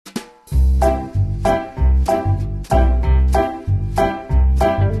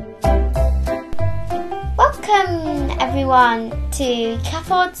everyone to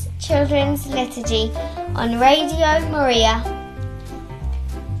Cathod's Children's Liturgy on Radio Maria.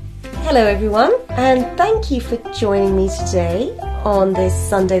 Hello everyone, and thank you for joining me today on this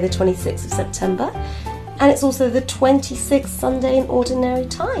Sunday the 26th of September, and it's also the 26th Sunday in Ordinary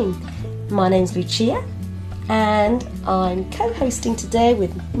Time. My name's Lucia and I'm co-hosting today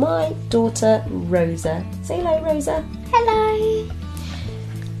with my daughter Rosa. Say hello, Rosa. Hello.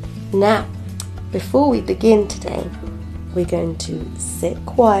 Now, before we begin today, we're going to sit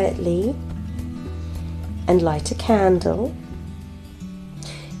quietly and light a candle.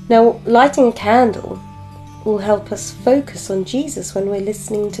 Now, lighting a candle will help us focus on Jesus when we're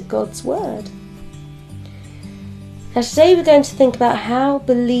listening to God's Word. Now, today we're going to think about how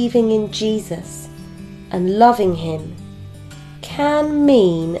believing in Jesus and loving Him can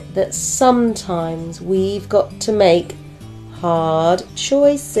mean that sometimes we've got to make hard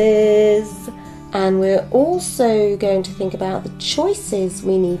choices. And we're also going to think about the choices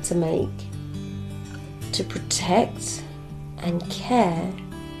we need to make to protect and care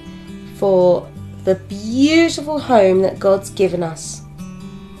for the beautiful home that God's given us,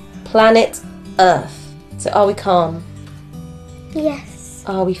 planet Earth. So are we calm? Yes.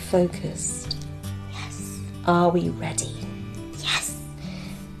 Are we focused? Yes. Are we ready? Yes.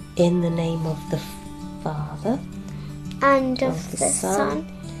 In the name of the Father, And of the Son,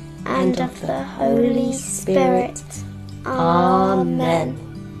 and of the Holy Spirit. Amen.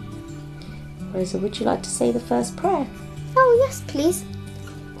 Rosa, would you like to say the first prayer? Oh, yes, please.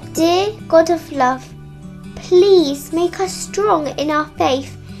 Dear God of love, please make us strong in our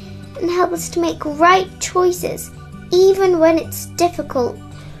faith and help us to make right choices, even when it's difficult.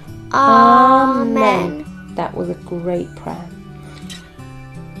 Amen. That was a great prayer.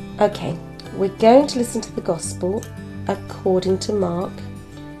 Okay, we're going to listen to the Gospel according to Mark.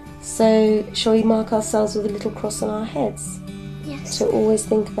 So, shall we mark ourselves with a little cross on our heads? Yes. To always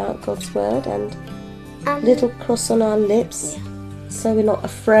think about God's Word, and a little cross on our lips, so we're not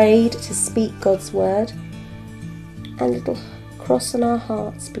afraid to speak God's Word, and a little cross on our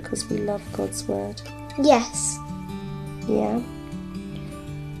hearts because we love God's Word. Yes. Yeah?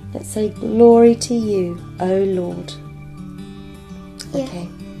 Let's say, glory to you, O Lord. Yeah. Okay.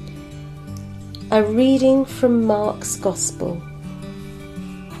 A reading from Mark's Gospel.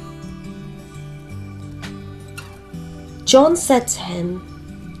 John said to him,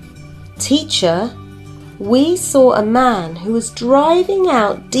 "Teacher, we saw a man who was driving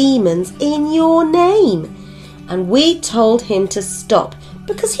out demons in your name, and we told him to stop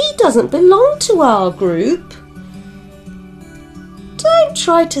because he doesn't belong to our group." "Don't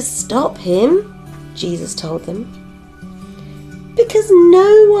try to stop him," Jesus told them, "because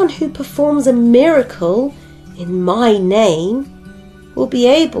no one who performs a miracle in my name will be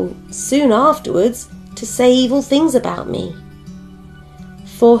able soon afterwards to say evil things about me.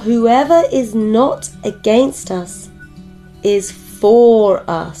 For whoever is not against us is for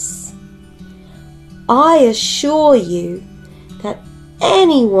us. I assure you that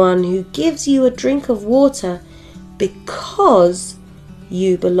anyone who gives you a drink of water because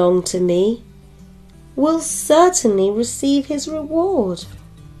you belong to me will certainly receive his reward."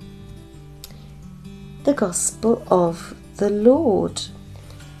 The Gospel of the Lord.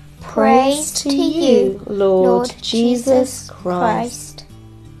 Praise to you, Lord Jesus Christ.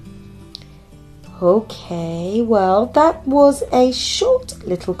 Okay, well, that was a short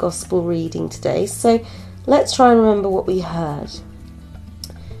little Gospel reading today, so let's try and remember what we heard.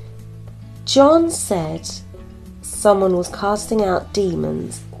 John said someone was casting out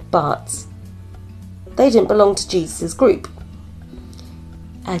demons, but they didn't belong to Jesus' group.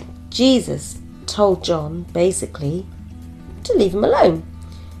 And Jesus told John, basically, to leave him alone.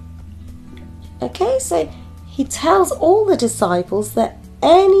 Okay, so he tells all the disciples that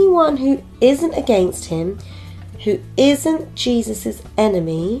anyone who isn't against him, who isn't Jesus'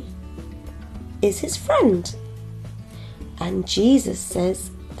 enemy, is his friend. And Jesus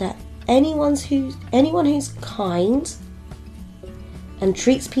says that anyone who's kind and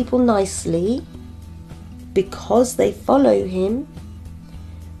treats people nicely because they follow him,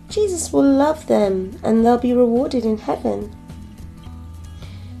 Jesus will love them and they'll be rewarded in heaven.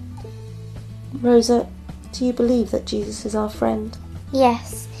 Rosa, do you believe that Jesus is our friend?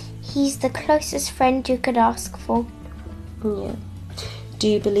 Yes, he's the closest friend you could ask for. Yeah. Do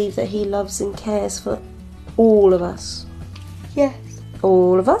you believe that he loves and cares for all of us? Yes.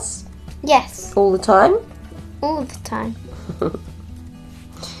 All of us? Yes. All the time? All the time.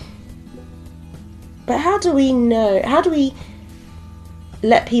 But how do we know? How do we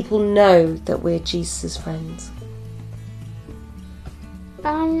let people know that we're Jesus' friends?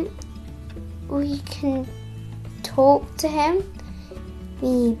 We can talk to him,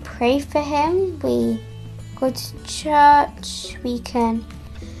 we pray for him, we go to church, we can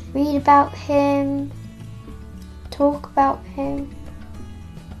read about him, talk about him.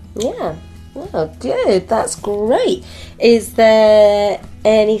 Yeah. Oh, good. That's great. Is there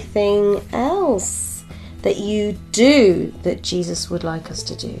anything else that you do that Jesus would like us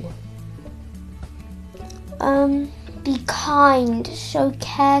to do? Be kind, show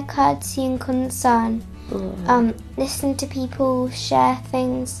care, courtesy and concern. Listen to people, share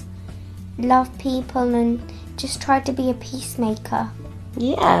things, love people, and just try to be a peacemaker.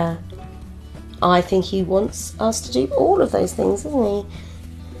 Yeah. I think he wants us to do all of those things, doesn't he?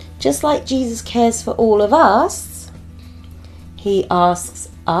 Just like Jesus cares for all of us, he asks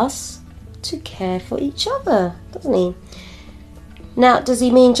us to care for each other, doesn't he? Now, does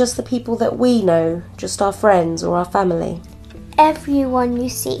he mean just the people that we know, just our friends or our family? Everyone you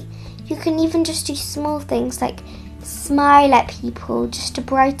see. You can even just do small things like smile at people just to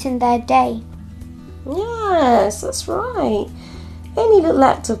brighten their day. Yes, that's right. Any little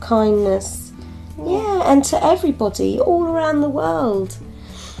act of kindness. Yeah, and to everybody all around the world.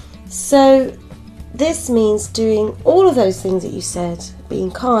 So this means doing all of those things that you said,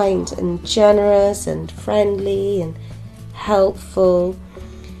 being kind and generous and friendly and helpful.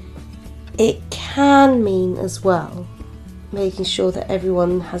 It can mean as well making sure that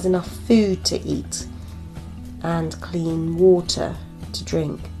everyone has enough food to eat and clean water to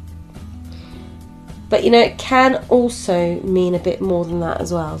drink. But it can also mean a bit more than that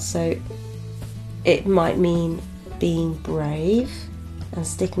as well. So it might mean being brave and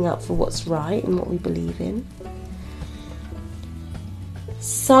sticking up for what's right and what we believe in.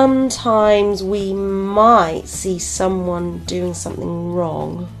 Sometimes we might see someone doing something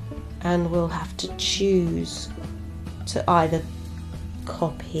wrong and we'll have to choose to either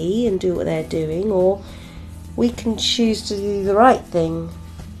copy and do what they're doing, or we can choose to do the right thing.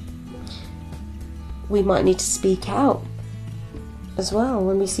 We might need to speak out as well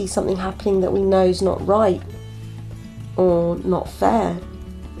when we see something happening that we know is not right or not fair.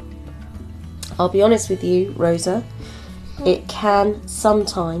 I'll be honest with you, Rosa, it can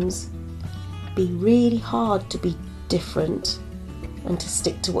sometimes be really hard to be different and to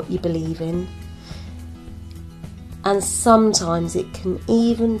stick to what you believe in. And sometimes it can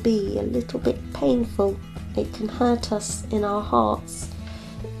even be a little bit painful. It can hurt us in our hearts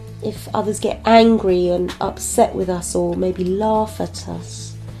if others get angry and upset with us or maybe laugh at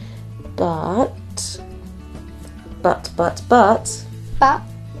us. But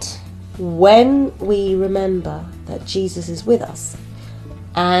when we remember that Jesus is with us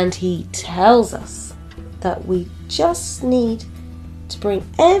and he tells us that we just need to bring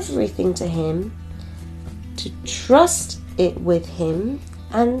everything to him, to trust it with him,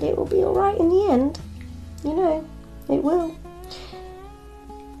 and it will be alright in the end. It will.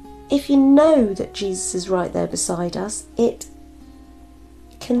 If you know that Jesus is right there beside us, it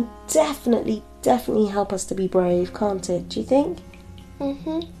can definitely help us to be brave, can't it? Do you think?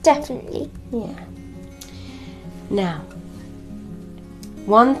 Definitely. Yeah. Now,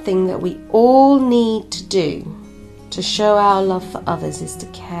 one thing that we all need to do to show our love for others is to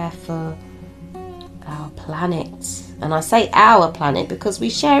care for our planet. And I say our planet because we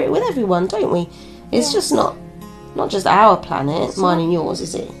share it with everyone, don't we? It's just not just our planet, mine and yours,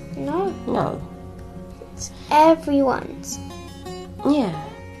 is it? No. It's everyone's. Yeah.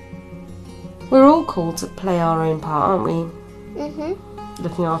 We're all called to play our own part, aren't we?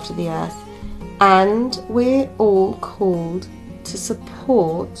 Looking after the earth. And we're all called to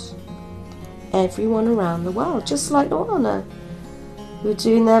support everyone around the world, just like Noana, who are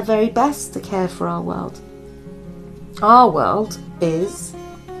doing their very best to care for our world. Our world is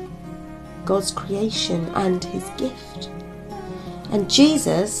God's creation and his gift. And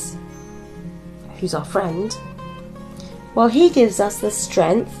Jesus, who's our friend, well, he gives us the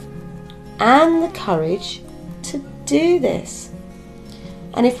strength and the courage to do this.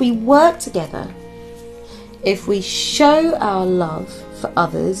 And if we work together, if we show our love for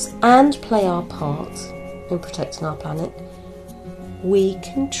others and play our part in protecting our planet, we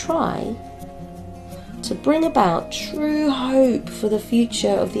can try to bring about true hope for the future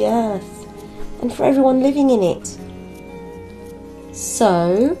of the earth and for everyone living in it.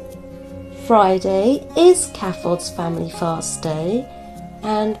 So, Friday is CAFOD's Family Fast Day,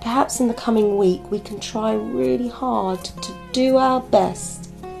 and perhaps in the coming week we can try really hard to do our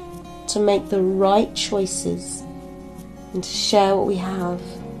best to make the right choices and to share what we have.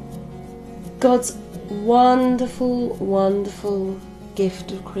 God's wonderful, wonderful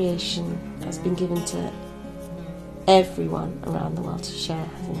gift of creation has been given to everyone around the world to share,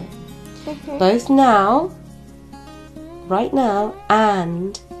 hasn't it? Both now right now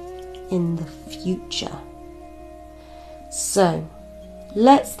and in the future. So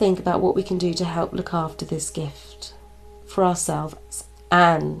let's think about what we can do to help look after this gift for ourselves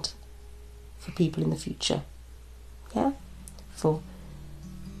and for people in the future. Yeah? For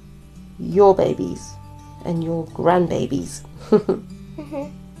your babies and your grandbabies.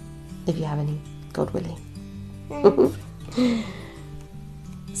 If you have any, God willing.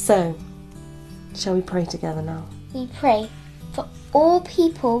 So, shall we pray together now? We pray for all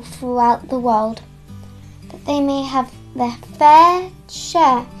people throughout the world, that they may have their fair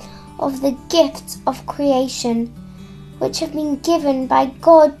share of the gifts of creation, which have been given by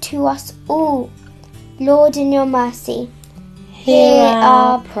God to us all. Lord, in your mercy, hear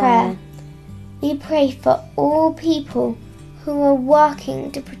our prayer. We pray for all people who are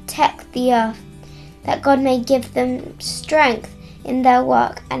working to protect the earth, that God may give them strength in their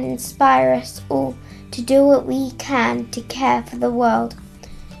work and inspire us all to do what we can to care for the world.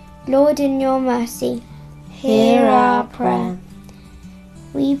 Lord, in your mercy, hear our prayer.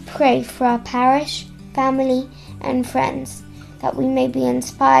 We pray for our parish, family and friends, that we may be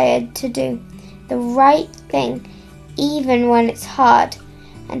inspired to do the right thing even when it's hard,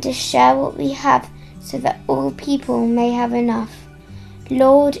 and to share what we have so that all people may have enough.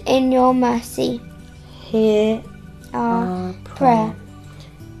 Lord, in your mercy, hear our prayer.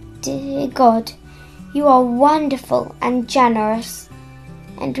 Dear God, you are wonderful and generous,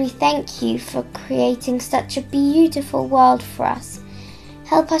 and we thank you for creating such a beautiful world for us.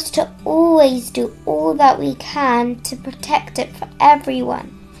 Help us to always do all that we can to protect it for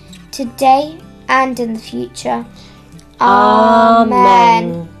everyone, today and in the future.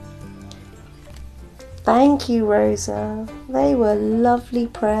 Amen. Thank you, Rosa. They were lovely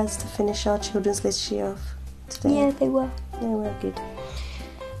prayers to finish our children's liturgy off today. Yeah, they were. They were good.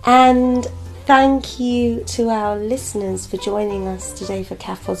 And thank you to our listeners for joining us today for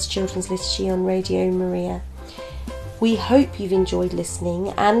CAFOD's Children's Liturgy on Radio Maria. We hope you've enjoyed listening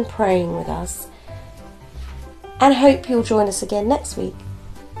and praying with us, and hope you'll join us again next week.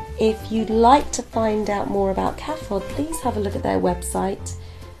 If you'd like to find out more about CAFOD, please have a look at their website,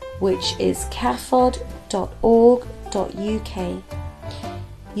 which is cafod.org.uk.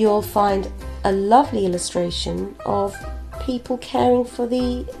 You'll find a lovely illustration of people caring for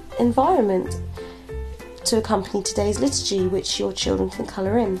the environment to accompany today's liturgy, which your children can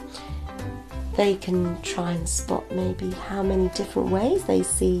colour in. They can try and spot maybe how many different ways they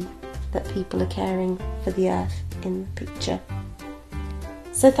see that people are caring for the earth in the picture.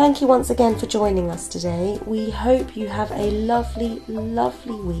 So thank you once again for joining us today. We hope you have a lovely,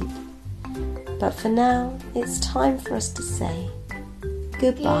 lovely week. But for now, it's time for us to say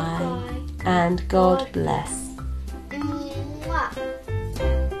goodbye. And God bless.